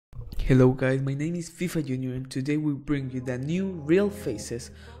Hello guys, my name is FIFA Junior and today we bring you the new real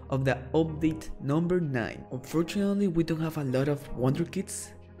faces of the update number 9. Unfortunately, we don't have a lot of Wonderkids,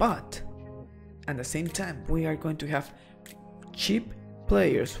 but at the same time we are going to have cheap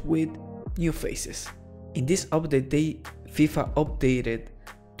players with new faces. In this update, FIFA updated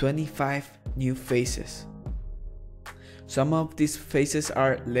 25 new faces. Some of these faces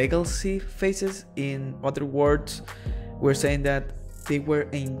are legacy faces. In other words, we're saying that they were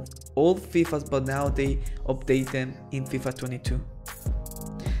in old FIFAs, but now they update them in FIFA 22.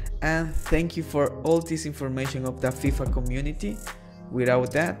 And thank you for all this information of the FIFA community.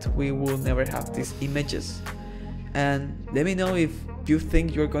 Without that, we will never have these images. And let me know if you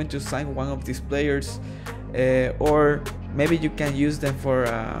think you're going to sign one of these players, or maybe you can use them for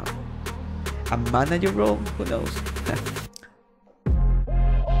a manager role, who knows.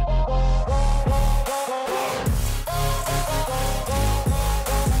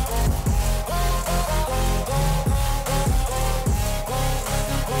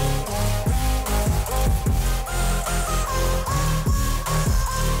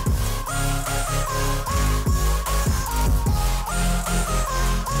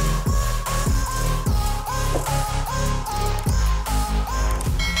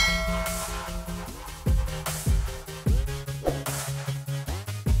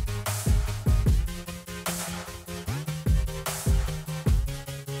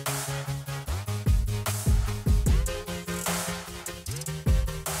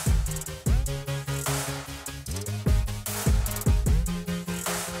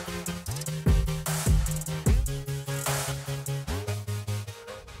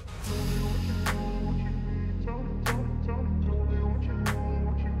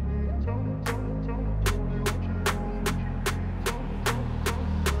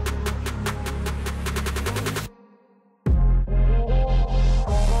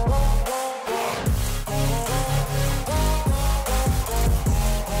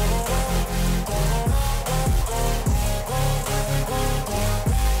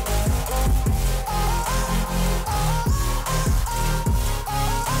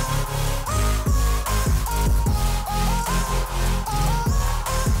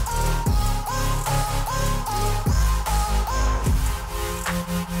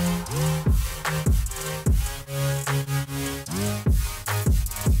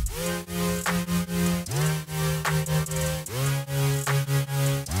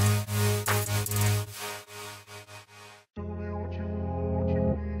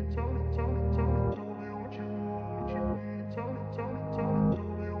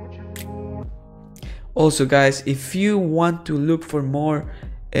 Also guys, if you want to look for more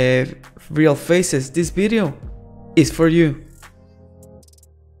real faces, this video is for you.